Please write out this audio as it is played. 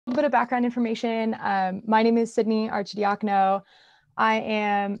bit of background information. My name is Sydney Archidiacono. I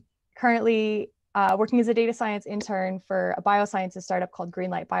am currently working as a data science intern for a biosciences startup called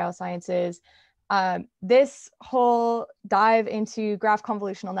Greenlight Biosciences. This whole dive into graph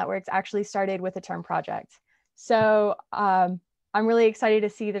convolutional networks actually started with a term project. So I'm really excited to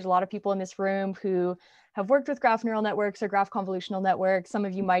see there's a lot of people in this room who have worked with graph neural networks or graph convolutional networks. Some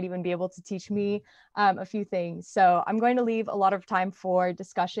of you might even be able to teach me a few things. So I'm going to leave a lot of time for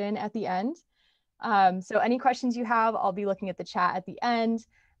discussion at the end. So any questions you have, I'll be looking at the chat at the end.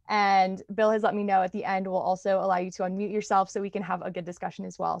 And Bill has let me know at the end will also allow you to unmute yourself so we can have a good discussion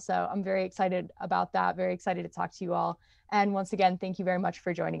as well. So I'm very excited about that, very excited to talk to you all. And once again, thank you very much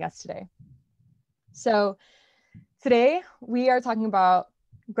for joining us today. So today we are talking about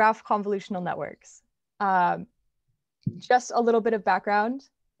graph convolutional networks. Just a little bit of background.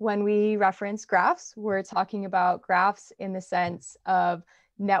 When we reference graphs, we're talking about graphs in the sense of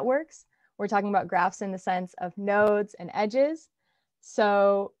networks. We're talking about graphs in the sense of nodes and edges.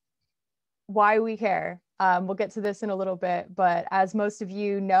 So why we care? We'll get to this in a little bit, but as most of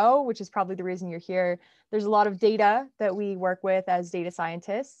you know, which is probably the reason you're here, there's a lot of data that we work with as data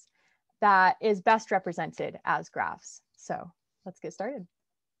scientists that is best represented as graphs. So let's get started.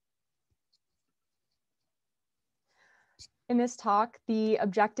 In this talk, the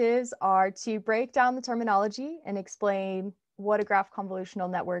objectives are to break down the terminology and explain what a graph convolutional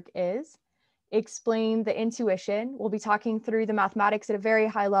network is, explain the intuition. We'll be talking through the mathematics at a very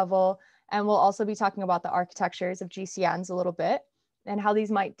high level, and we'll also be talking about the architectures of GCNs a little bit and how these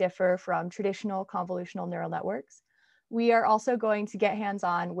might differ from traditional convolutional neural networks. We are also going to get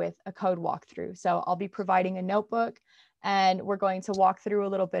hands-on with a code walkthrough. So I'll be providing a notebook, and we're going to walk through a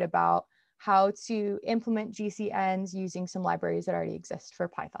little bit about how to implement GCNs using some libraries that already exist for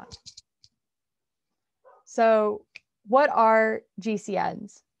Python. So what are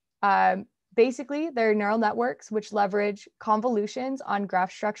GCNs? Basically, they're neural networks which leverage convolutions on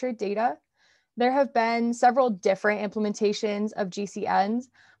graph structured data. There have been several different implementations of GCNs.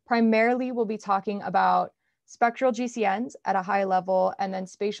 Primarily, we'll be talking about spectral GCNs at a high level, and then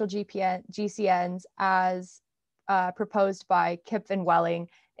spatial GCNs as proposed by Kipf and Welling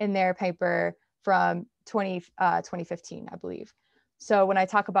in their paper from 2015, I believe. So when I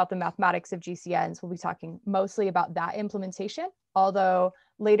talk about the mathematics of GCNs, we'll be talking mostly about that implementation, although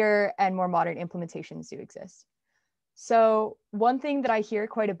later and more modern implementations do exist. So one thing that I hear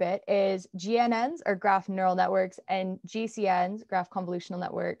quite a bit is GNNs, or graph neural networks, and GCNs, graph convolutional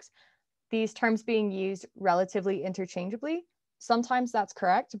networks, these terms being used relatively interchangeably. Sometimes that's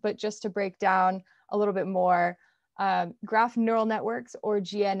correct, but just to break down a little bit more, graph neural networks, or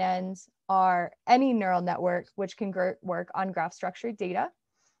GNNs, are any neural network which can work on graph structured data.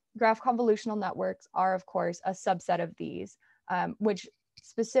 Graph convolutional networks are, of course, a subset of these, which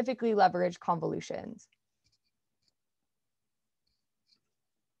specifically leverage convolutions.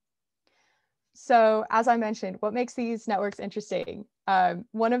 So as I mentioned, what makes these networks interesting?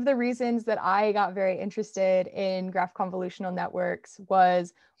 One of the reasons that I got very interested in graph convolutional networks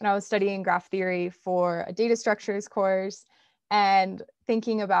was when I was studying graph theory for a data structures course and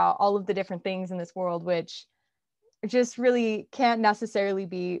thinking about all of the different things in this world which just really can't necessarily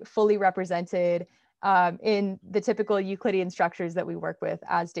be fully represented in the typical Euclidean structures that we work with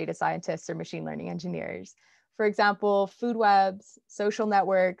as data scientists or machine learning engineers. For example, food webs, social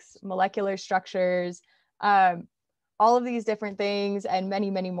networks, molecular structures, all of these different things and many,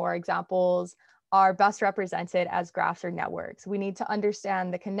 many more examples are best represented as graphs or networks. We need to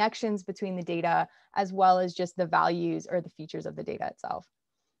understand the connections between the data as well as just the values or the features of the data itself.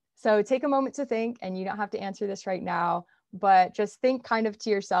 So take a moment to think, and you don't have to answer this right now, but just think kind of to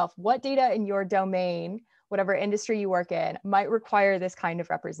yourself, what data in your domain, whatever industry you work in, might require this kind of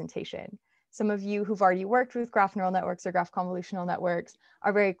representation. Some of you who've already worked with graph neural networks or graph convolutional networks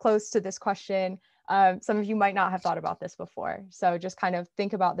are very close to this question. Some of you might not have thought about this before. So just kind of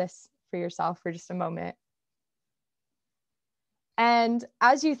think about this for yourself for just a moment. And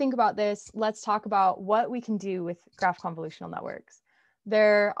as you think about this, let's talk about what we can do with graph convolutional networks.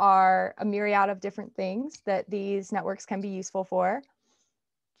 There are a myriad of different things that these networks can be useful for.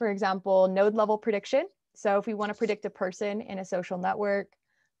 For example, node level prediction. So if we want to predict a person in a social network,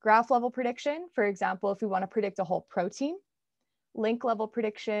 graph level prediction, for example, if we want to predict a whole protein. Link level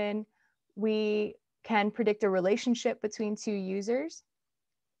prediction, we can predict a relationship between two users.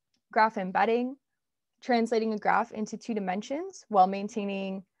 Graph embedding, translating a graph into 2 dimensions while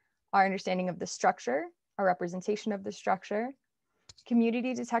maintaining our understanding of the structure, our representation of the structure.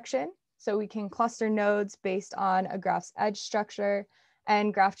 Community detection, so we can cluster nodes based on a graph's edge structure.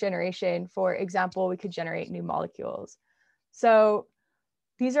 And graph generation, for example, we could generate new molecules. So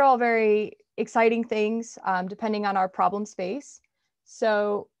these are all very exciting things depending on our problem space.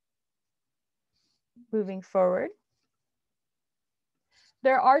 So moving forward,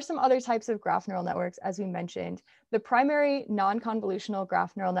 there are some other types of graph neural networks, as we mentioned. The primary non-convolutional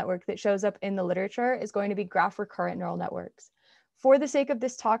graph neural network that shows up in the literature is going to be graph recurrent neural networks. For the sake of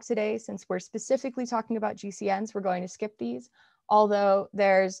this talk today, since we're specifically talking about GCNs, we're going to skip these, although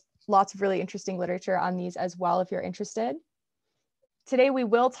there's lots of really interesting literature on these as well if you're interested. Today, we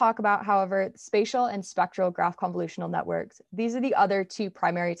will talk about, however, spatial and spectral graph convolutional networks. These are the other two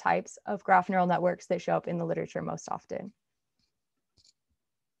primary types of graph neural networks that show up in the literature most often.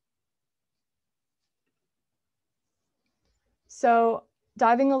 So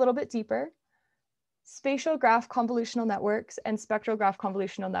diving a little bit deeper, spatial graph convolutional networks and spectral graph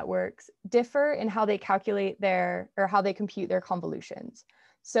convolutional networks differ in how they calculate how they compute their convolutions.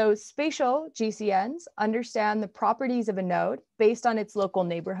 So spatial GCNs understand the properties of a node based on its local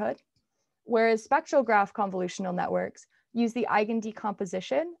neighborhood, whereas spectral graph convolutional networks use the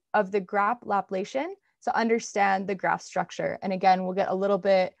eigendecomposition of the graph Laplacian to understand the graph structure. And again, we'll get a little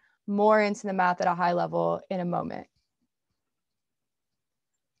bit more into the math at a high level in a moment.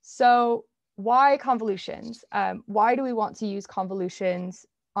 So why convolutions? Why do we want to use convolutions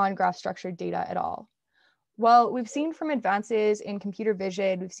on graph structured data at all? Well, we've seen from advances in computer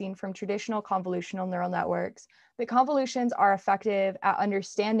vision, we've seen from traditional convolutional neural networks that convolutions are effective at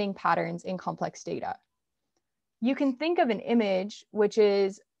understanding patterns in complex data. You can think of an image, which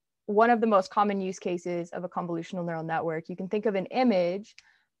is one of the most common use cases of a convolutional neural network. You can think of an image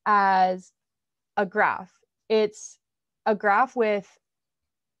as a graph. It's a graph with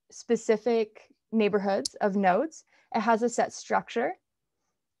specific neighborhoods of nodes. It has a set structure,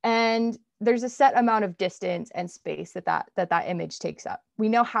 and there's a set amount of distance and space that image takes up. We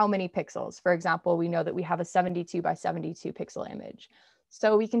know how many pixels. For example, we know that we have a 72 by 72 pixel image.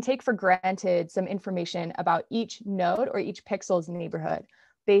 So we can take for granted some information about each node or each pixel's neighborhood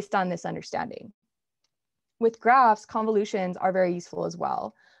based on this understanding. With graphs, convolutions are very useful as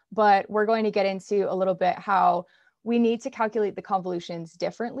well, but we're going to get into a little bit how we need to calculate the convolutions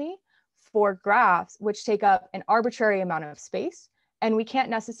differently for graphs, which take up an arbitrary amount of space, and we can't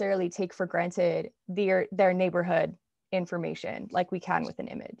necessarily take for granted their neighborhood information like we can with an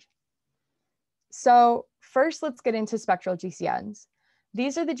image. So first, let's get into spectral GCNs.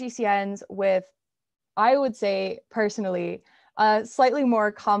 These are the GCNs with, I would say personally, a slightly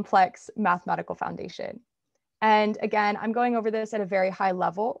more complex mathematical foundation. And again, I'm going over this at a very high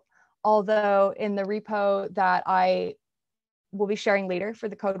level, although in the repo that I will be sharing later for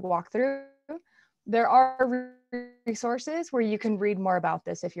the code walkthrough, there are resources where you can read more about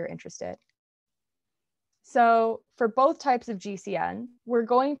this if you're interested. So for both types of GCN, we're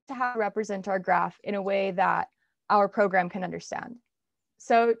going to have to represent our graph in a way that our program can understand.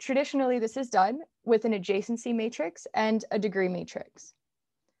 So traditionally, this is done with an adjacency matrix and a degree matrix.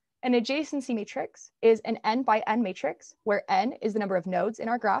 An adjacency matrix is an n by n matrix, where n is the number of nodes in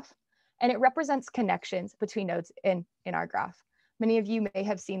our graph, and it represents connections between nodes in our graph. Many of you may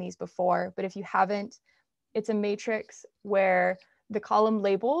have seen these before, but if you haven't, it's a matrix where the column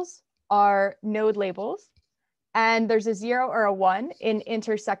labels are node labels, and there's a 0 or a 1 in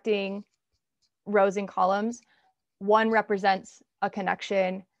intersecting rows and columns. 1 represents a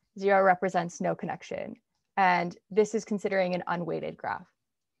connection, 0 represents no connection. And this is considering an unweighted graph.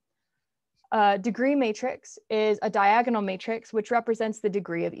 A degree matrix is a diagonal matrix which represents the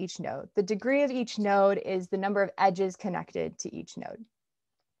degree of each node. The degree of each node is the number of edges connected to each node.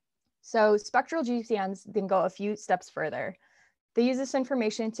 So spectral GCNs then go a few steps further. They use this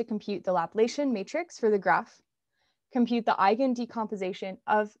information to compute the Laplacian matrix for the graph, compute the eigendecomposition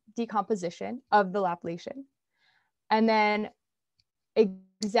of the Laplacian, and then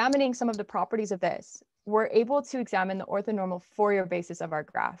examining some of the properties of this, we're able to examine the orthonormal Fourier basis of our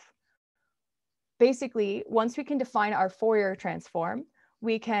graph. Basically, once we can define our Fourier transform,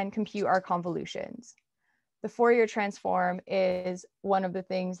 we can compute our convolutions. The Fourier transform is one of the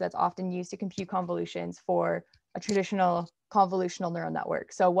things that's often used to compute convolutions for a traditional convolutional neural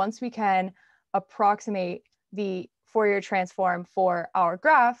network. So once we can approximate the Fourier transform for our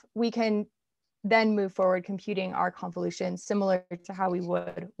graph, we can then move forward computing our convolutions similar to how we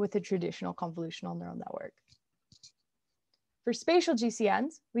would with a traditional convolutional neural network. For spatial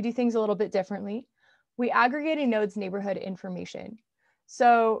GCNs, we do things a little bit differently. We aggregate a node's neighborhood information.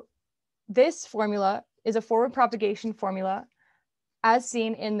 So this formula is a forward propagation formula as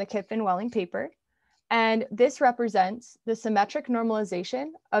seen in the Kipp-Van-Welling paper. And this represents the symmetric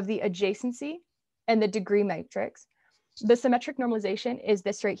normalization of the adjacency and the degree matrix. The symmetric normalization is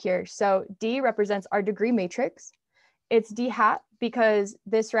this right here. So D represents our degree matrix. It's D hat because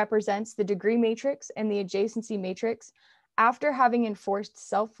this represents the degree matrix and the adjacency matrix after having enforced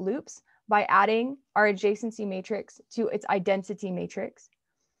self loops by adding our adjacency matrix to its identity matrix.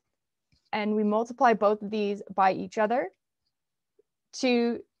 And we multiply both of these by each other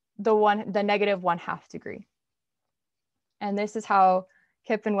to the -1/2 degree. And this is how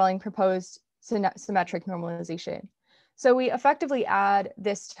Kip and Welling proposed symmetric normalization. So we effectively add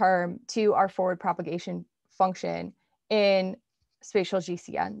this term to our forward propagation function in spatial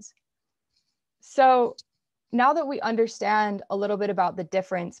GCNs. So now that we understand a little bit about the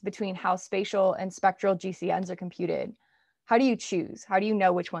difference between how spatial and spectral GCNs are computed, how do you choose? How do you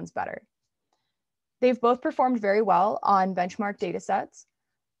know which one's better? They've both performed very well on benchmark datasets,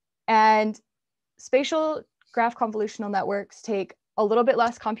 and spatial graph convolutional networks take a little bit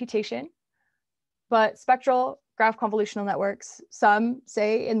less computation, but spectral graph convolutional networks, some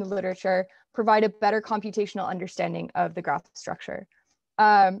say in the literature, provide a better computational understanding of the graph structure.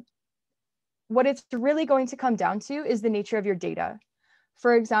 What it's really going to come down to is the nature of your data.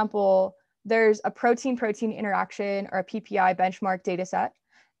 For example, there's a protein-protein interaction or a PPI benchmark data set.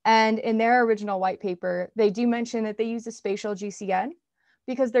 And in their original white paper, they do mention that they use a spatial GCN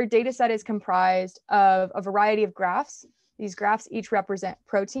because their data set is comprised of a variety of graphs. These graphs each represent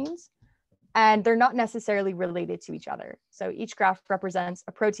proteins, and they're not necessarily related to each other. So each graph represents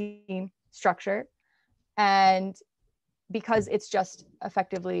a protein structure, and because it's just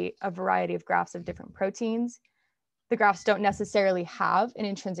effectively a variety of graphs of different proteins, the graphs don't necessarily have an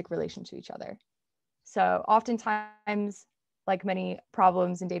intrinsic relation to each other. So oftentimes, like many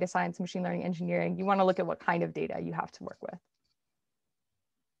problems in data science and machine learning engineering, you want to look at what kind of data you have to work with.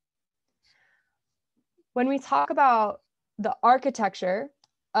 When we talk about the architecture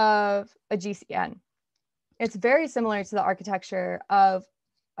of a GCN, it's very similar to the architecture of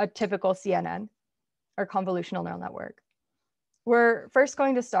a typical CNN or convolutional neural network. We're first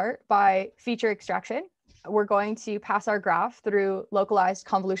going to start by feature extraction. We're going to pass our graph through localized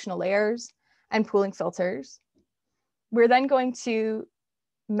convolutional layers and pooling filters. We're then going to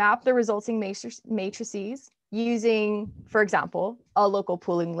map the resulting matrices using, for example, a local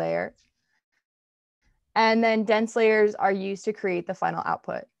pooling layer. And then dense layers are used to create the final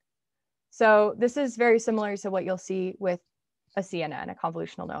output. So this is very similar to what you'll see with a CNN, a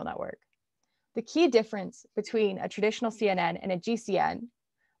convolutional neural network. The key difference between a traditional CNN and a GCN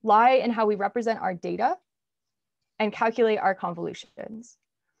lie in how we represent our data and calculate our convolutions.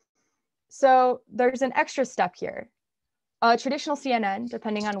 So there's an extra step here. A traditional CNN,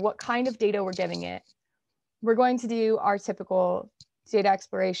 depending on what kind of data we're giving it, we're going to do our typical data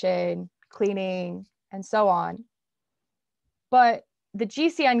exploration, cleaning, and so on. But the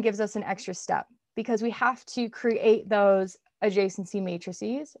GCN gives us an extra step because we have to create those adjacency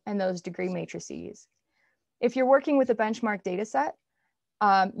matrices and those degree matrices. If you're working with a benchmark data set,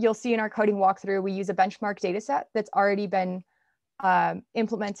 you'll see in our coding walkthrough, we use a benchmark data set that's already been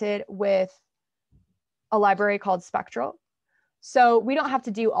implemented with a library called Spectral. So we don't have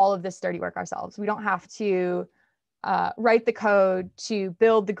to do all of this dirty work ourselves. We don't have to write the code to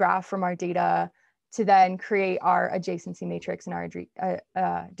build the graph from our data to then create our adjacency matrix and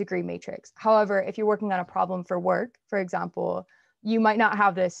our degree matrix. However, if you're working on a problem for work, for example, you might not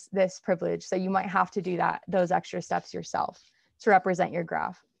have this privilege. So you might have to do those extra steps yourself to represent your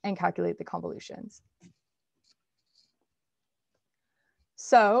graph and calculate the convolutions.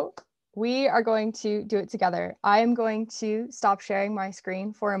 So we are going to do it together. I am going to stop sharing my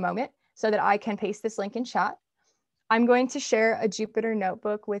screen for a moment so that I can paste this link in chat. I'm going to share a Jupyter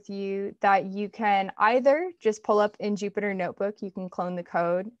notebook with you that you can either just pull up in Jupyter Notebook, you can clone the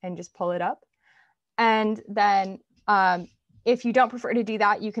code and just pull it up. And then if you don't prefer to do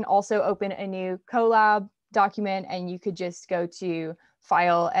that, you can also open a new Colab document and you could just go to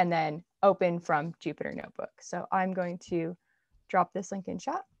File and then open from Jupyter Notebook. So I'm going to drop this link in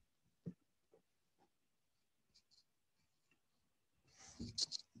chat.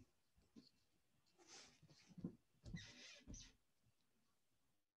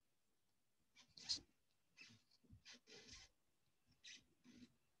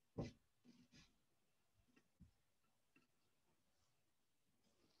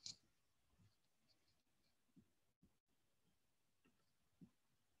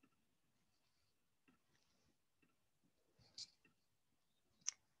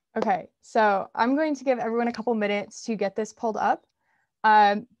 Okay, so I'm going to give everyone a couple minutes to get this pulled up.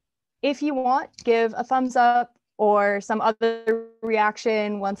 If you want, give a thumbs up or some other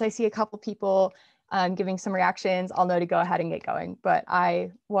reaction. Once I see a couple people giving some reactions, I'll know to go ahead and get going. But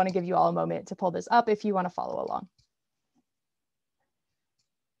I want to give you all a moment to pull this up if you want to follow along.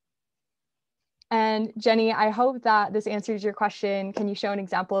 And Jenny, I hope that this answers your question. Can you show an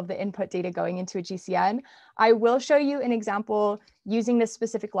example of the input data going into a GCN? I will show you an example using this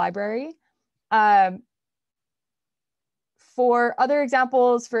specific library. For other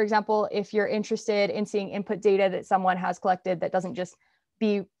examples, for example, if you're interested in seeing input data that someone has collected that doesn't just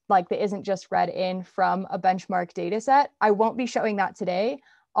be like, that isn't just read in from a benchmark data set, I won't be showing that today,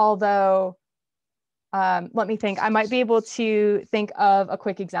 although let me think. I might be able to think of a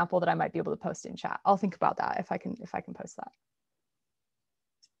quick example that I might be able to post in chat. I'll think about that if I can post that.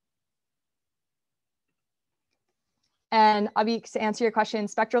 And Abhi, to answer your question,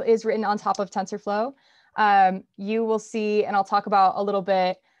 Spectral is written on top of TensorFlow. You will see, and I'll talk about a little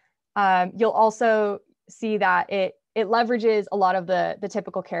bit, you'll also see that it leverages a lot of the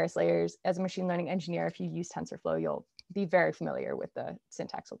typical Keras layers. As a machine learning engineer, if you use TensorFlow, you'll be very familiar with the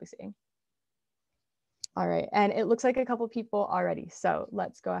syntax we'll be seeing. All right, and it looks like a couple people already, so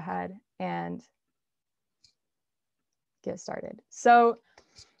let's go ahead and get started. So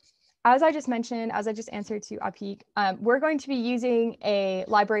as I just mentioned, as I just answered to Apik, we're going to be using a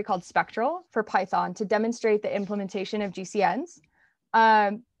library called Spectral for Python to demonstrate the implementation of GCNs.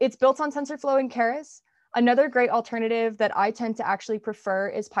 It's built on TensorFlow and Keras. Another great alternative that I tend to actually prefer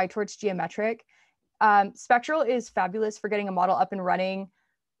is PyTorch Geometric. Spectral is fabulous for getting a model up and running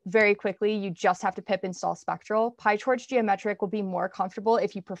very quickly. You just have to pip install Spectral. PyTorch Geometric will be more comfortable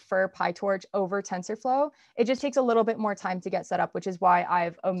if you prefer PyTorch over TensorFlow. It just takes a little bit more time to get set up, which is why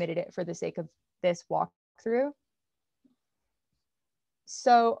I've omitted it for the sake of this walkthrough.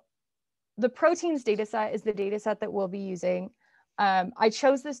 So the proteins dataset is the dataset that we'll be using. I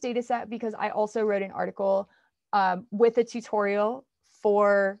chose this dataset because I also wrote an article with a tutorial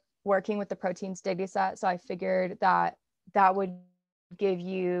for working with the proteins dataset. So I figured that that would give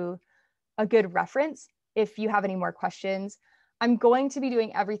you a good reference if you have any more questions. I'm going to be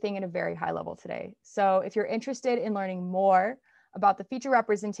doing everything at a very high level today. So if you're interested in learning more about the feature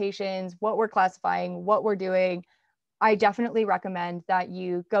representations, what we're classifying, what we're doing, I definitely recommend that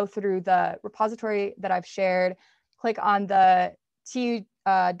you go through the repository that I've shared, click on the TU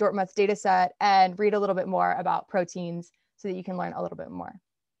Dartmouth dataset and read a little bit more about proteins so that you can learn a little bit more.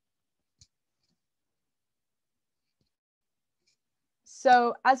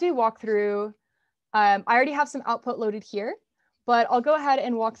 So as we walk through, I already have some output loaded here, but I'll go ahead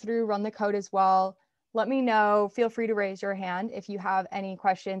and walk through, run the code as well. Let me know, feel free to raise your hand if you have any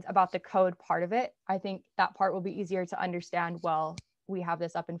questions about the code part of it. I think that part will be easier to understand while we have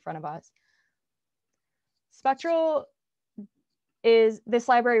this up in front of us. Spectral is this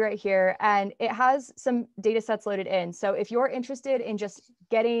library right here, and it has some data sets loaded in. So if you're interested in just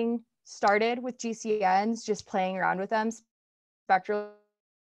getting started with GCNs, just playing around with them, Spectral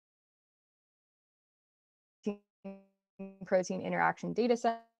protein interaction data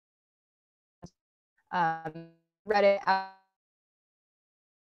set, Reddit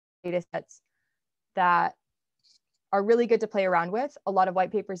data sets that are really good to play around with. A lot of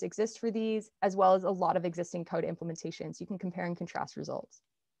white papers exist for these, as well as a lot of existing code implementations. You can compare and contrast results.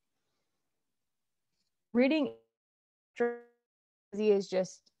 Reading is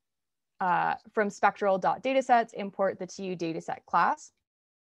just from spectral.datasets, import the TU dataset class.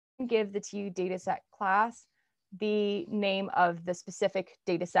 Give the TU dataset class the name of the specific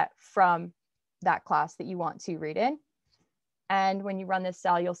dataset from that class that you want to read in. And when you run this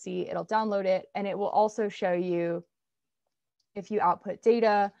cell, you'll see it'll download it, and it will also show you, if you output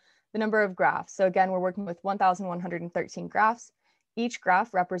data, the number of graphs. So again, we're working with 1,113 graphs. Each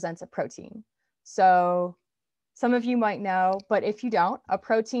graph represents a protein. So some of you might know, but if you don't, a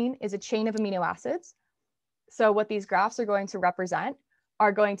protein is a chain of amino acids. So what these graphs are going to represent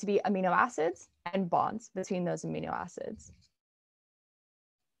are going to be amino acids and bonds between those amino acids.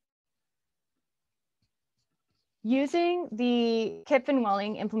 Using the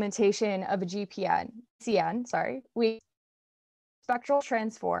Kipf-Welling implementation of a GCN, we Spectral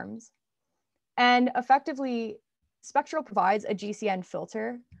transforms, and effectively Spectral provides a GCN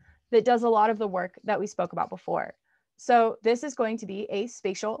filter that does a lot of the work that we spoke about before. So this is going to be a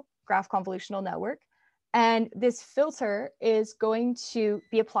spatial graph convolutional network, and this filter is going to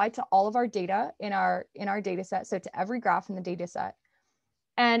be applied to all of our data in our data set, so to every graph in the data set.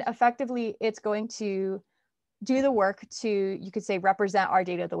 And effectively, it's going to do the work to, you could say, represent our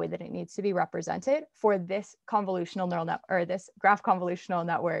data the way that it needs to be represented for this convolutional neural net, or this graph convolutional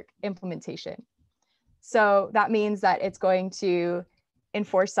network implementation. So that means that it's going to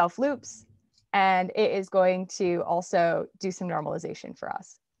enforce self loops, and it is going to also do some normalization for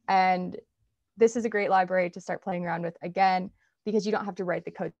us. And this is a great library to start playing around with, again, because you don't have to write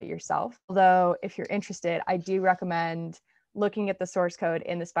the code yourself. Although if you're interested, I do recommend looking at the source code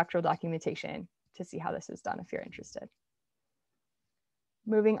in the Spectral documentation. to see how this is done if you're interested.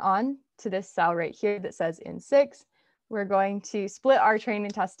 Moving on to this cell right here that says in 6, we're going to split our train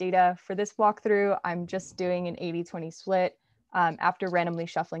and test data. For this walkthrough, I'm just doing an 80-20 split after randomly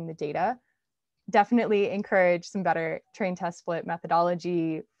shuffling the data. Definitely encourage some better train test split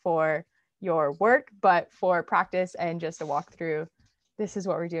methodology for your work, but for practice and just a walkthrough, this is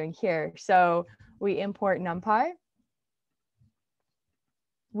what we're doing here. So we import NumPy.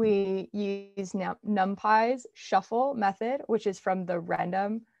 We use NumPy's shuffle method, which is from the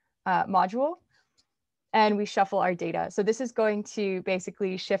random module, and we shuffle our data. So this is going to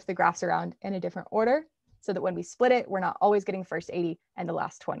basically shift the graphs around in a different order so that when we split it, we're not always getting the first 80 and the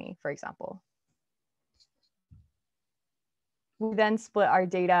last 20, for example. We then split our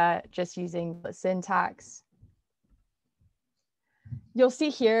data just using the syntax. You'll see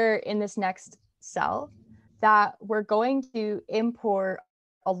here in this next cell that we're going to import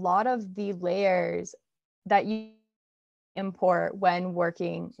a lot of the layers that you import when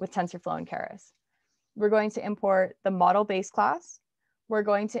working with TensorFlow and Keras. We're going to import the model base class. We're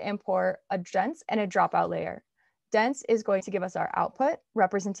going to import a dense and a dropout layer. Dense is going to give us our output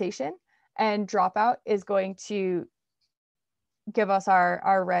representation, and dropout is going to give us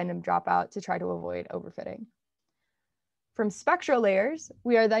our random dropout to try to avoid overfitting. From spectral layers,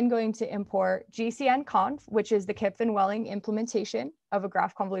 we are then going to import GCNConv, which is the Kipf-Welling implementation of a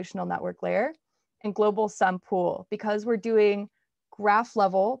graph convolutional network layer, and global sum pool. Because we're doing graph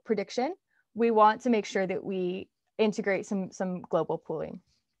level prediction, we want to make sure that we integrate some global pooling.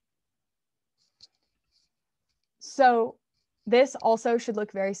 So this also should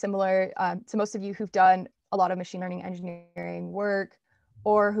look very similar to most of you who've done a lot of machine learning engineering work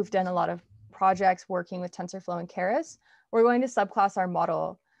or who've done a lot of projects working with TensorFlow and Keras. We're going to subclass our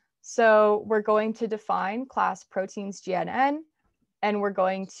model. So we're going to define class proteins GNN, and we're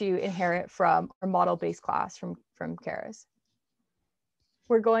going to inherit from our model base class from Keras.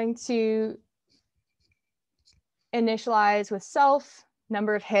 We're going to initialize with self,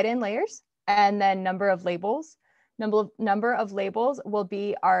 number of hidden layers, and then number of labels. Number of labels will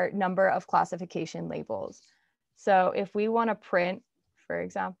be our number of classification labels. So if we want to print, for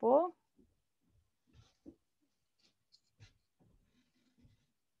example,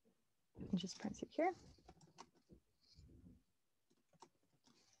 just print it here.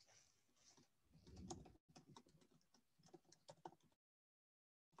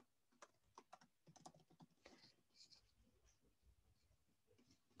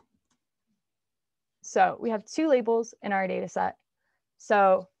 So we have 2 labels in our data set.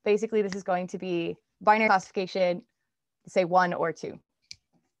 So basically this is going to be binary classification, say 1 or 2.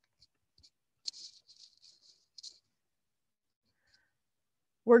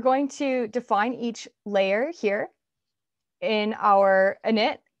 We're going to define each layer here in our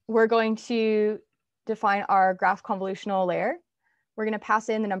init. We're going to define our graph convolutional layer. We're going to pass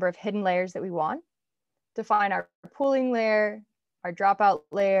in the number of hidden layers that we want, define our pooling layer, our dropout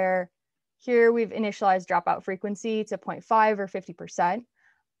layer. Here we've initialized dropout frequency to 0.5 or 50%.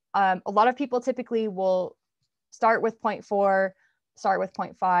 A lot of people typically will start with 0.4, start with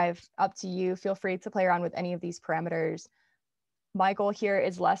 0.5, up to you. Feel free to play around with any of these parameters. My goal here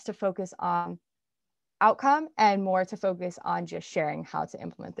is less to focus on outcome and more to focus on just sharing how to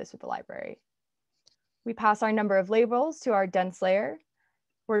implement this with the library. We pass our number of labels to our dense layer.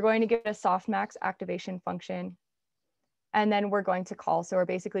 We're going to get a softmax activation function, and then we're going to call. So we're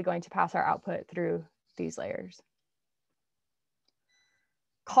basically going to pass our output through these layers.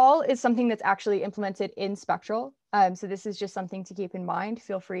 Call is something that's actually implemented in Spectral. So this is just something to keep in mind.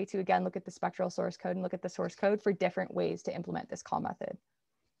 Feel free to, again, look at the Spectral source code and look at the source code for different ways to implement this call method.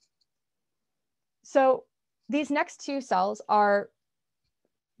 So these next 2 cells are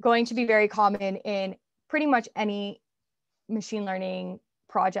going to be very common in pretty much any machine learning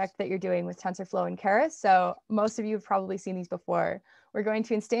project that you're doing with TensorFlow and Keras. So most of you have probably seen these before. We're going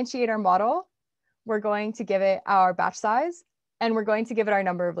to instantiate our model. We're going to give it our batch size, and we're going to give it our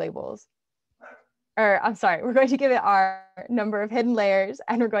number of labels. Or I'm sorry, we're going to give it our number of hidden layers,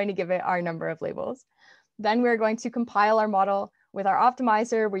 and we're going to give it our number of labels. Then we're going to compile our model with our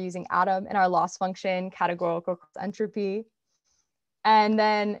optimizer. We're using Atom and our loss function, categorical entropy. And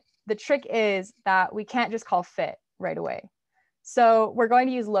then the trick is that we can't just call fit right away. So we're going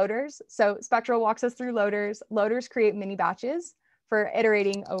to use loaders. So Spectral walks us through loaders. Loaders create mini batches for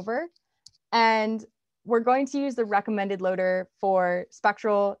iterating over. And we're going to use the recommended loader for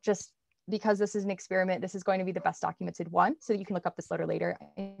Spectral just because this is an experiment. This is going to be the best documented one. So you can look up this loader later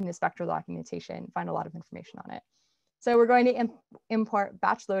in the Spectral documentation, find a lot of information on it. So we're going to import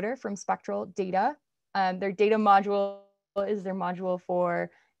batch loader from Spectral data. Their data module is their module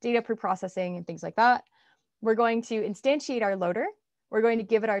for data preprocessing and things like that. We're going to instantiate our loader. We're going to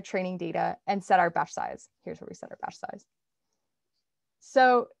give it our training data and set our batch size. Here's where we set our batch size.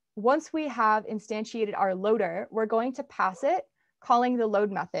 So once we have instantiated our loader, we're going to pass it, calling the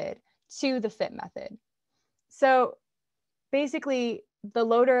load method to the fit method. So basically, the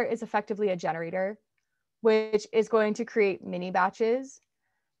loader is effectively a generator, which is going to create mini batches.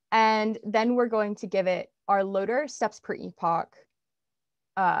 And then we're going to give it our loader steps per epoch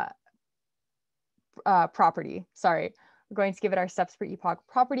property. Sorry, we're going to give it our steps per epoch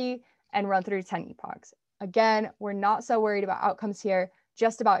property and run through 10 epochs. Again, we're not so worried about outcomes here,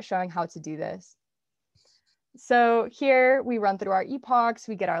 just about showing how to do this. So here we run through our epochs,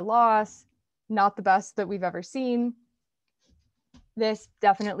 we get our loss, not the best that we've ever seen. This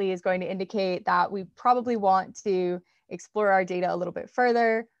definitely is going to indicate that we probably want to explore our data a little bit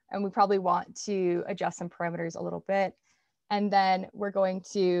further, and we probably want to adjust some parameters a little bit. And then we're going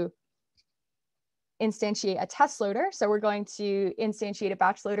to instantiate a test loader. So we're going to instantiate a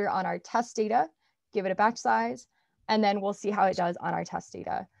batch loader on our test data, give it a batch size, and then we'll see how it does on our test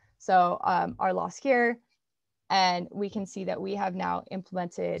data. So our loss here, and we can see that we have now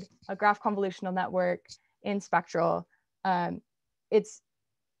implemented a graph convolutional network in Spectral. It's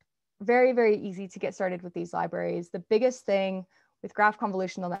very, very easy to get started with these libraries. The biggest thing with graph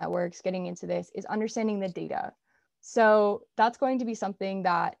convolutional networks, getting into this, is understanding the data. So that's going to be something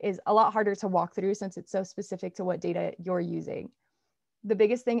that is a lot harder to walk through since it's so specific to what data you're using. The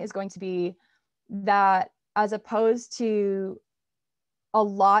biggest thing is going to be that as opposed to a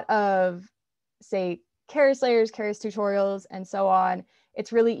lot of, say, Keras layers, Keras tutorials, and so on,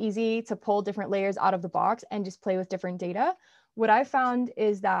 it's really easy to pull different layers out of the box and just play with different data. What I found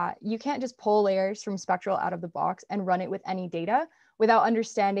is that you can't just pull layers from Spectral out of the box and run it with any data without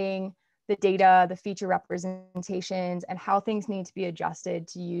understanding the data, the feature representations, and how things need to be adjusted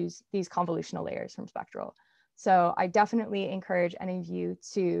to use these convolutional layers from Spectral. So I definitely encourage any of you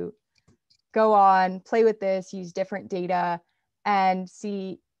to go on, play with this, use different data, and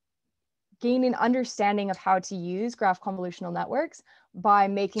gain an understanding of how to use graph convolutional networks by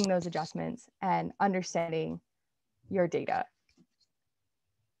making those adjustments and understanding your data.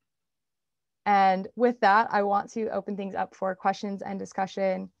 And with that, I want to open things up for questions and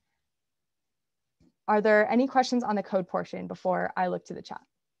discussion. Are there any questions on the code portion before I look to the chat?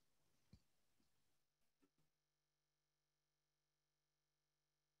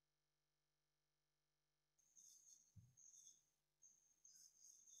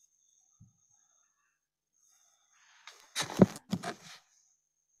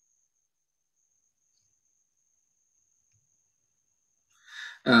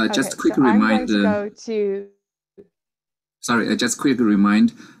 Just quickly remind. Sorry, just quickly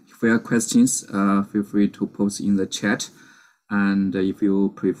remind, if you have questions, feel free to post in the chat. And if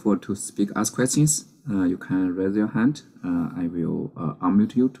you prefer to ask questions, you can raise your hand. I will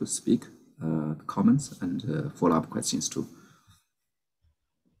unmute you to speak comments and follow-up questions too.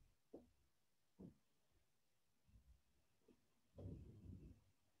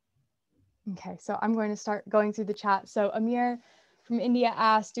 Okay, so I'm going to start going through the chat. So Amir from India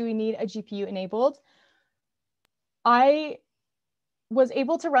asked, do we need a GPU enabled? I was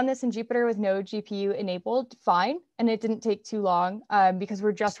able to run this in Jupyter with no GPU enabled fine, and it didn't take too long because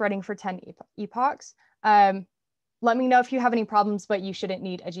we're just running for 10 epochs. Let me know if you have any problems, but you shouldn't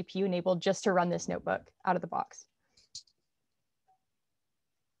need a GPU enabled just to run this notebook out of the box.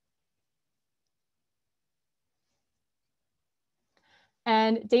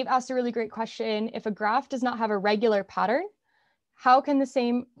 And Dave asked a really great question. If a graph does not have a regular pattern, how can the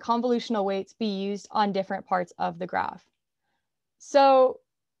same convolutional weights be used on different parts of the graph? So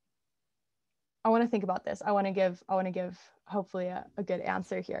I want to think about this. I want to give hopefully a good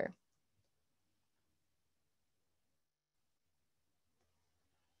answer here.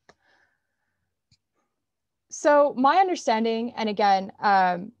 So my understanding, and again,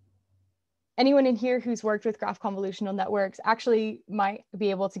 anyone in here who's worked with graph convolutional networks actually might be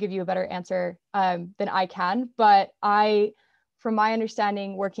able to give you a better answer than I can. But from my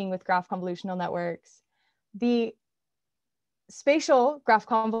understanding, working with graph convolutional networks, the spatial graph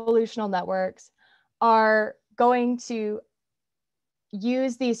convolutional networks are going to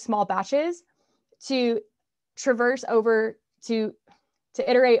use these small batches to traverse over, to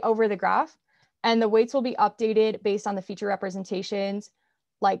iterate over the graph. And the weights will be updated based on the feature representations,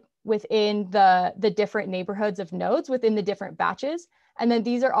 like within the different neighborhoods of nodes within the different batches. And then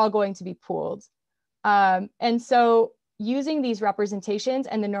these are all going to be pooled. And so using these representations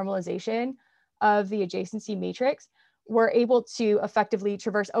and the normalization of the adjacency matrix, we're able to effectively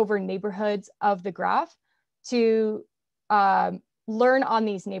traverse over neighborhoods of the graph to learn on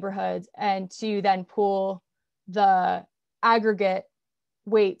these neighborhoods and to then pool the aggregate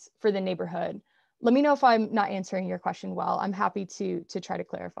weights for the neighborhood. Let me know if I'm not answering your question well. I'm happy to try to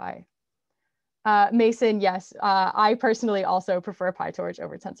clarify. Mason, yes, I personally also prefer PyTorch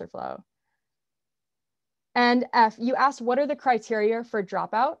over TensorFlow. And F, you asked, what are the criteria for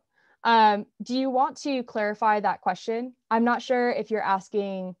dropout? Do you want to clarify that question? I'm not sure if you're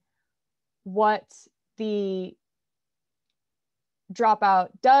asking what the dropout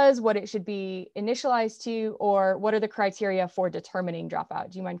does, what it should be initialized to, or what are the criteria for determining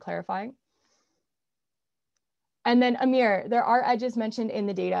dropout? Do you mind clarifying? And then Amir, there are edges mentioned in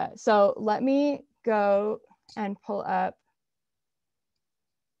the data. So let me go and pull up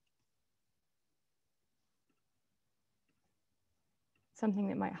something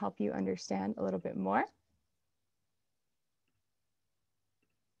that might help you understand a little bit more.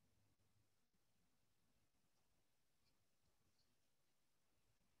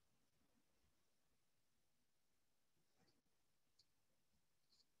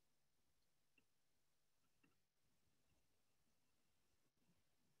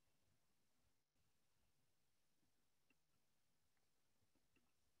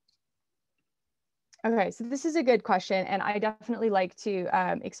 Okay, so this is a good question, and I definitely like to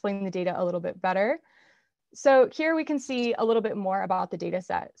explain the data a little bit better. So here we can see a little bit more about the data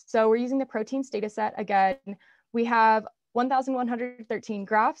set. So we're using the proteins data set. Again, we have 1,113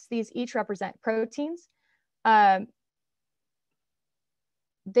 graphs. These each represent proteins.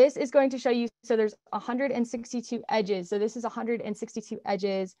 This is going to show you, so there's 162 edges. So this is 162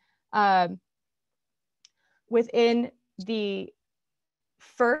 edges within the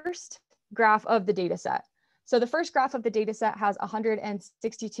first graph of the data set. So the first graph of the data set has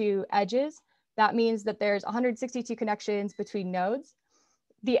 162 edges. That means that there's 162 connections between nodes.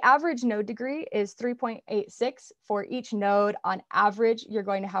 The average node degree is 3.86 for each node. On average, you're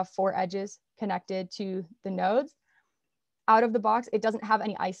going to have 4 edges connected to the nodes. Out of the box, it doesn't have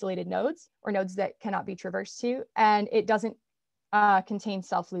any isolated nodes or nodes that cannot be traversed to, and it doesn't contain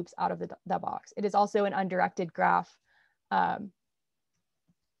self loops out of the box. It is also an undirected graph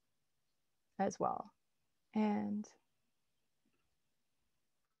as well. And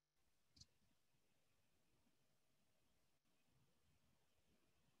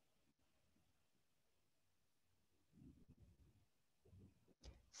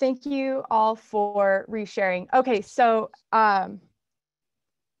thank you all for resharing. Okay, so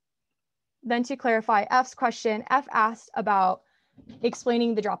then to clarify F's question, F asked about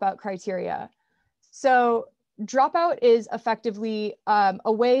explaining the dropout criteria. So dropout is effectively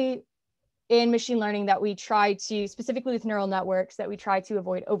a way in machine learning that we try to, specifically with neural networks, that we try to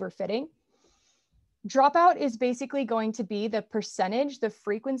avoid overfitting. Dropout is basically going to be the percentage, the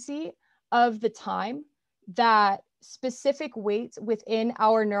frequency of the time that specific weights within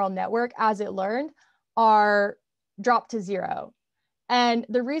our neural network as it learned are dropped to 0. And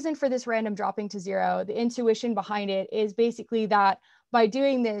the reason for this random dropping to 0, the intuition behind it is basically that by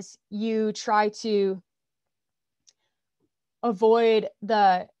doing this, you try to avoid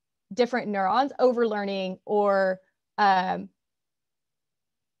the different neurons overlearning or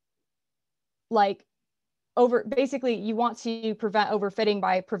basically you want to prevent overfitting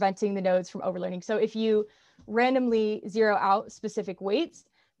by preventing the nodes from overlearning. So if you randomly zero out specific weights,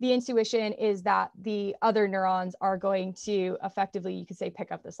 the intuition is that the other neurons are going to effectively, you could say, pick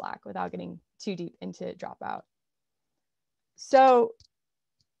up the slack without getting too deep into dropout. So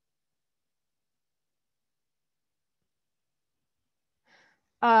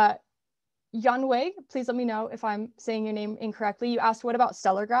Yanwei, please let me know if I'm saying your name incorrectly. You asked, what about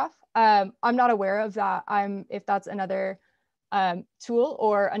stellar graph? I'm not aware of that. If that's another tool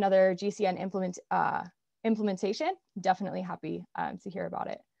or another GCN implementation, definitely happy to hear about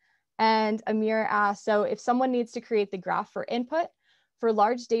it. And Amir asked, so if someone needs to create the graph for input for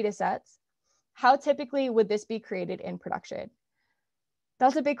large data sets, how typically would this be created in production?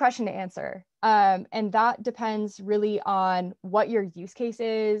 That's a big question to answer. And that depends really on what your use case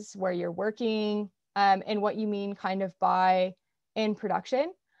is, where you're working, and what you mean kind of by in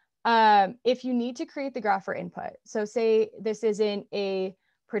production. If you need to create the graph for input, so say this isn't a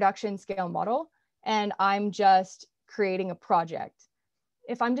production scale model and I'm just creating a project.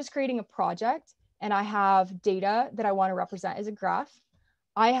 If I'm just creating a project and I have data that I want to represent as a graph,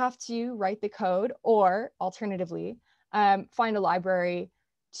 I have to write the code, or alternatively, find a library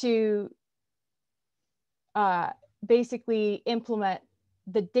to basically implement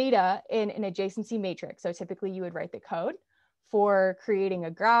the data in an adjacency matrix. So typically you would write the code for creating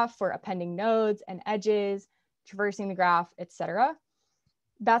a graph, for appending nodes and edges, traversing the graph, etc.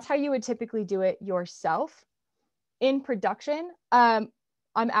 That's how you would typically do it yourself. In production, I'm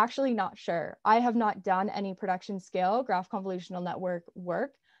actually not sure. I have not done any production scale graph convolutional network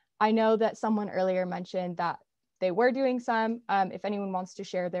work. I know that someone earlier mentioned that they were doing some. If anyone wants to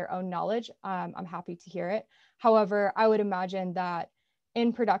share their own knowledge, I'm happy to hear it. However, I would imagine that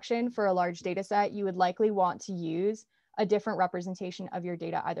in production for a large data set, you would likely want to use a different representation of your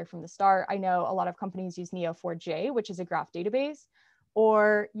data either from the start. I know a lot of companies use Neo4j, which is a graph database,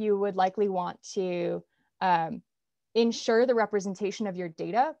 or you would likely want to ensure the representation of your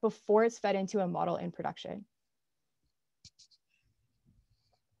data before it's fed into a model in production.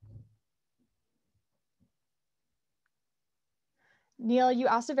 Neil, you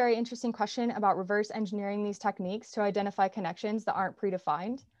asked a very interesting question about reverse engineering these techniques to identify connections that aren't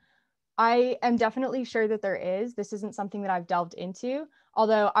predefined. I am definitely sure that there is. This isn't something that I've delved into,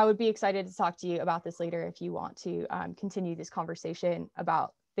 although I would be excited to talk to you about this later if you want to continue this conversation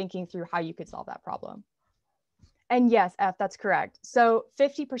about thinking through how you could solve that problem. And yes, F, that's correct. So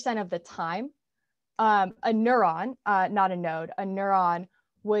 50% of the time, a neuron, not a node, a neuron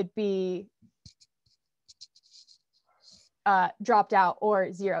would be dropped out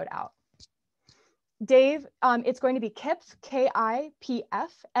or zeroed out. Dave, it's going to be KIPF,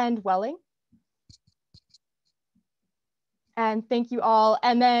 K-I-P-F, and Welling. And thank you all.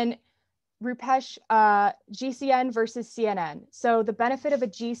 And then Rupesh, GCN versus CNN. So the benefit of a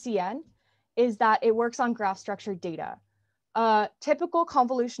GCN is that it works on graph structured data. A typical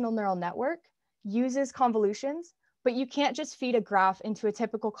convolutional neural network uses convolutions, but you can't just feed a graph into a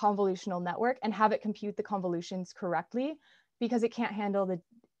typical convolutional network and have it compute the convolutions correctly because it can't handle the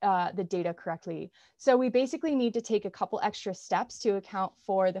data correctly. So we basically need to take a couple extra steps to account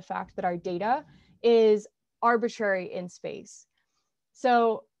for the fact that our data is arbitrary in space.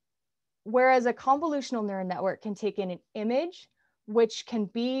 So whereas a convolutional neural network can take in an image, which can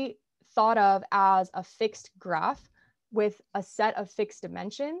be thought of as a fixed graph with a set of fixed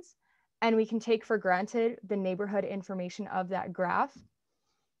dimensions, and we can take for granted the neighborhood information of that graph.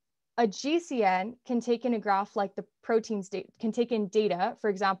 A GCN can take in a graph like the proteins, can take in data, for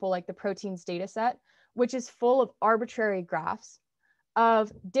example, like the proteins data set, which is full of arbitrary graphs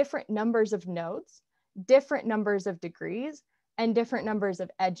of different numbers of nodes, different numbers of degrees, and different numbers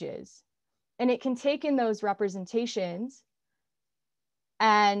of edges. And it can take in those representations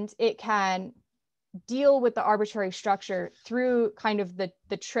and it can deal with the arbitrary structure through kind of the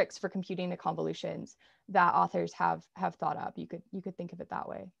tricks for computing the convolutions that authors have thought up. You could think of it that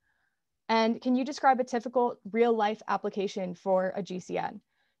way. And can you describe a typical real life application for a GCN?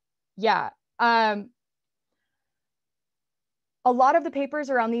 Yeah. A lot of the papers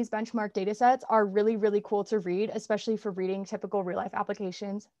around these benchmark data sets are really, really cool to read, especially for reading typical real life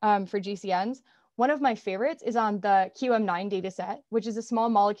applications for GCNs. One of my favorites is on the QM9 data set, which is a small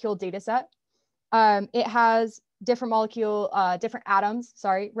molecule data set. It has different atoms,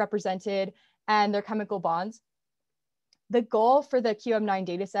 represented and their chemical bonds. The goal for the QM9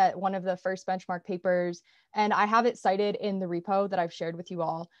 dataset, one of the first benchmark papers, and I have it cited in the repo that I've shared with you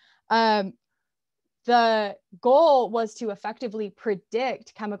all. The goal was to effectively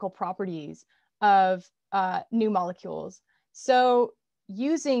predict chemical properties of new molecules. So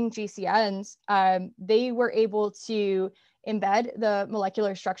using GCNs, they were able to embed the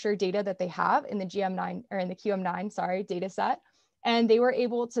molecular structure data that they have in the GM9 or in the QM9, data set. And they were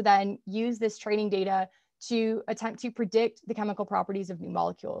able to then use this training data to attempt to predict the chemical properties of new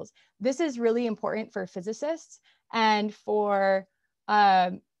molecules. This is really important for physicists and for,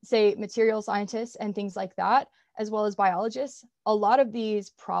 say, material scientists and things like that, as well as biologists. A lot of these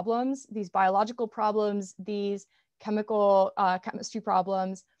problems, these biological problems, these chemistry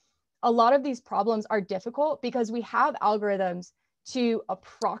problems, a lot of these problems are difficult because we have algorithms to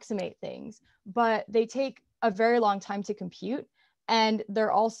approximate things, but they take a very long time to compute, and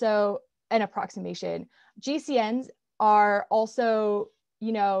they're also an approximation. GCNs are also,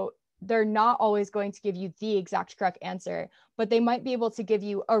 they're not always going to give you the exact correct answer, but they might be able to give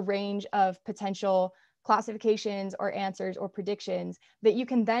you a range of potential classifications or answers or predictions that you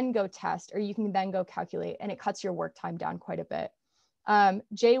can then go test or you can then go calculate, and it cuts your work time down quite a bit.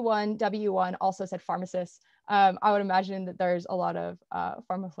 J1W1 also said pharmacists. I would imagine that there's a lot of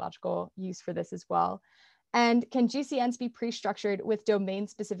pharmacological use for this as well. And can GCNs be pre-structured with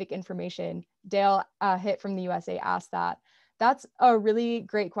domain-specific information? Dale Hitt from the USA asked that. That's a really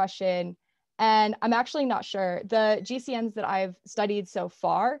great question. And I'm actually not sure. The GCNs that I've studied so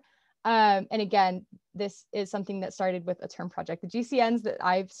far, and again, this is something that started with a term project. The GCNs that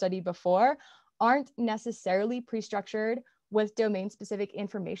I've studied before aren't necessarily pre-structured with domain-specific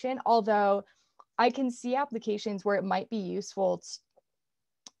information, although I can see applications where it might be useful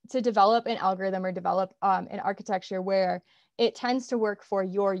to develop an algorithm or develop an architecture where it tends to work for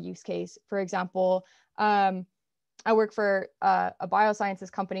your use case. For example, I work for a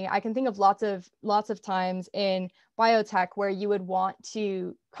biosciences company. I can think of lots of times in biotech where you would want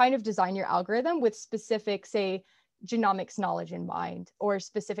to kind of design your algorithm with specific, say, genomics knowledge in mind or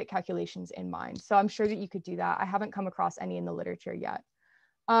specific calculations in mind. So I'm sure that you could do that. I haven't come across any in the literature yet.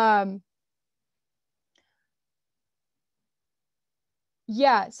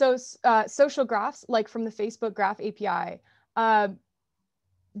 Yeah, so social graphs, like from the Facebook Graph API,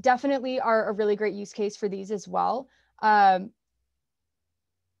 definitely are a really great use case for these as well.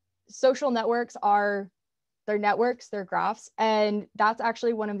 Social networks they're networks, they're graphs, and that's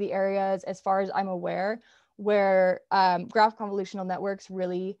actually one of the areas, as far as I'm aware, where graph convolutional networks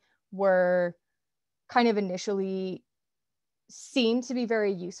really were kind of initially seemed to be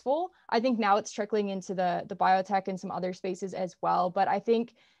very useful. I think now it's trickling into the biotech and some other spaces as well. But I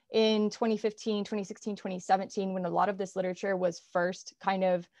think in 2015, 2016, 2017, when a lot of this literature was first kind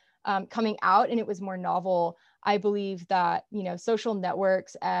of coming out and it was more novel, I believe that, social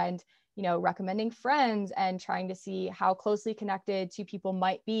networks and, recommending friends and trying to see how closely connected two people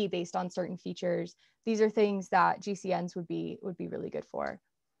might be based on certain features. These are things that GCNs would be really good for.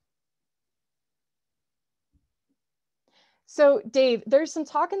 So Dave, there's some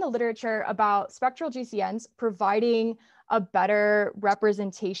talk in the literature about spectral GCNs providing a better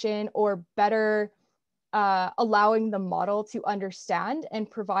representation or better allowing the model to understand and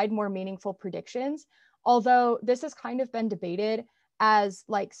provide more meaningful predictions. Although this has kind of been debated, as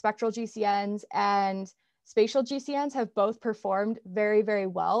like spectral GCNs and spatial GCNs have both performed very, very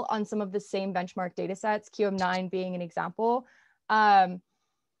well on some of the same benchmark data sets, QM9 being an example.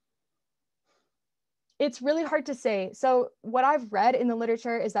 It's really hard to say. So what I've read in the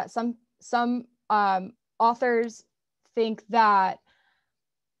literature is that some authors think that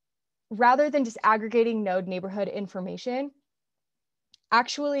rather than just aggregating node neighborhood information,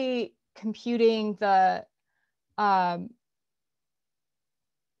 actually computing the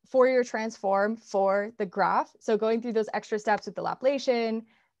Fourier transform for the graph, so going through those extra steps with the Laplacian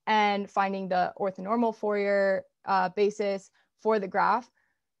and finding the orthonormal Fourier basis for the graph,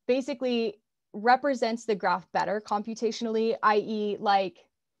 basically represents the graph better computationally, i.e. like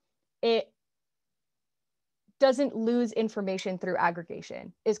it doesn't lose information through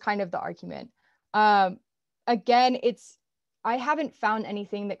aggregation is kind of the argument. Again, I haven't found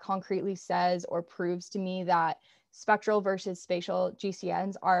anything that concretely says or proves to me that spectral versus spatial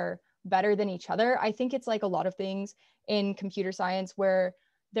GCNs are better than each other. I think it's like a lot of things in computer science where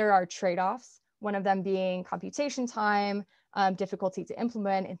there are trade-offs, one of them being computation time, difficulty to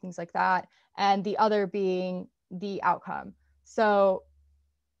implement and things like that, and the other being the outcome. So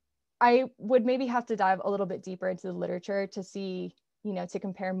I would maybe have to dive a little bit deeper into the literature to see, to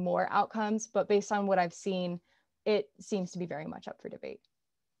compare more outcomes, but based on what I've seen, it seems to be very much up for debate.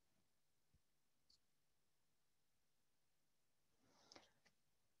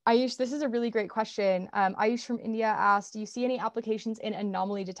 Ayush, this is a really great question. Ayush from India asked, do you see any applications in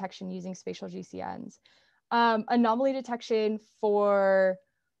anomaly detection using spatial GCNs? Anomaly detection for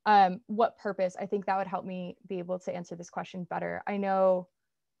what purpose? I think that would help me be able to answer this question better. I know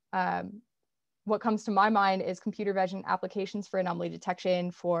what comes to my mind is computer vision applications for anomaly detection,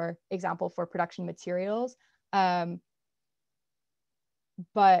 for example, for production materials. But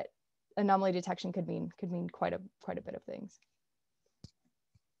anomaly detection could mean quite a bit of things.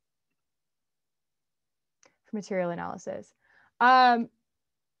 For material analysis.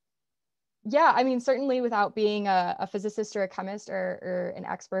 Yeah, I mean, certainly without being a physicist or a chemist or an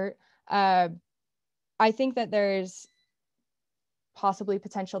expert, I think that there's possibly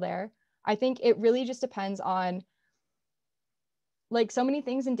potential there. I think it really just depends on, like so many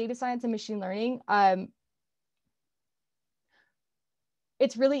things in data science and machine learning,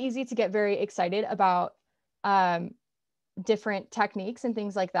 it's really easy to get very excited about different techniques and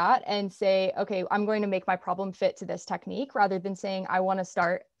things like that and say, okay, I'm going to make my problem fit to this technique, rather than saying, I want to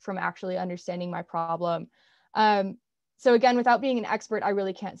start from actually understanding my problem. So again, without being an expert, I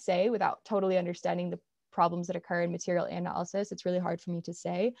really can't say, without totally understanding the problems that occur in material analysis, it's really hard for me to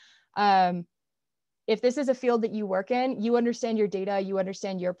say. If this is a field that you work in, you understand your data, you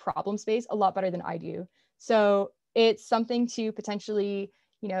understand your problem space a lot better than I do. So it's something to potentially,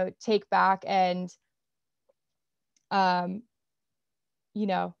 take back and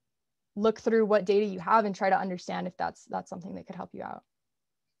look through what data you have and try to understand if that's something that could help you out.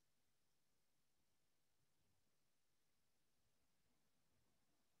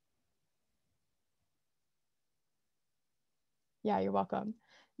 Yeah, you're welcome.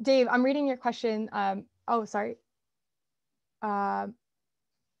 Dave, I'm reading your question. Oh, sorry.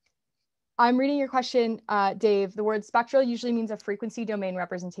 I'm reading your question, Dave. The word spectral usually means a frequency domain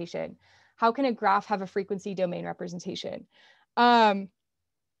representation. How can a graph have a frequency domain representation? The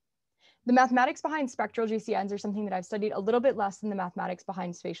mathematics behind spectral GCNs are something that I've studied a little bit less than the mathematics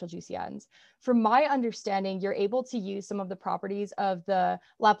behind spatial GCNs. From my understanding, you're able to use some of the properties of the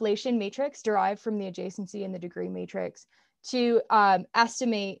Laplacian matrix derived from the adjacency and the degree matrix to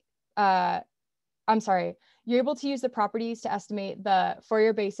estimate, you're able to use the properties to estimate the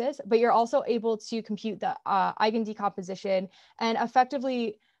Fourier basis, but you're also able to compute the eigen decomposition, and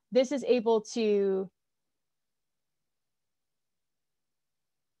effectively, this is able to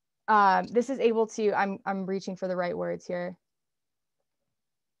I'm reaching for the right words here.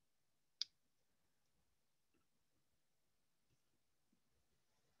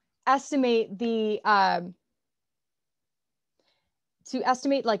 Estimate the, to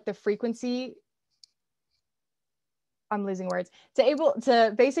estimate like the frequency, I'm losing words,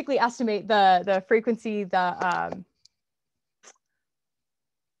 to basically estimate the frequency, the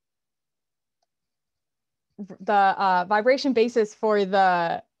vibration basis for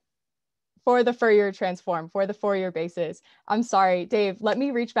the Fourier transform, for the Fourier basis. I'm sorry, Dave, let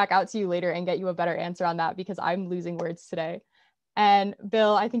me reach back out to you later and get you a better answer on that because I'm losing words today. And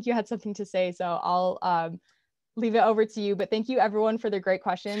Bill, I think you had something to say, so I'll leave it over to you. But thank you everyone for the great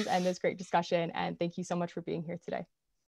questions and this great discussion. And thank you so much for being here today.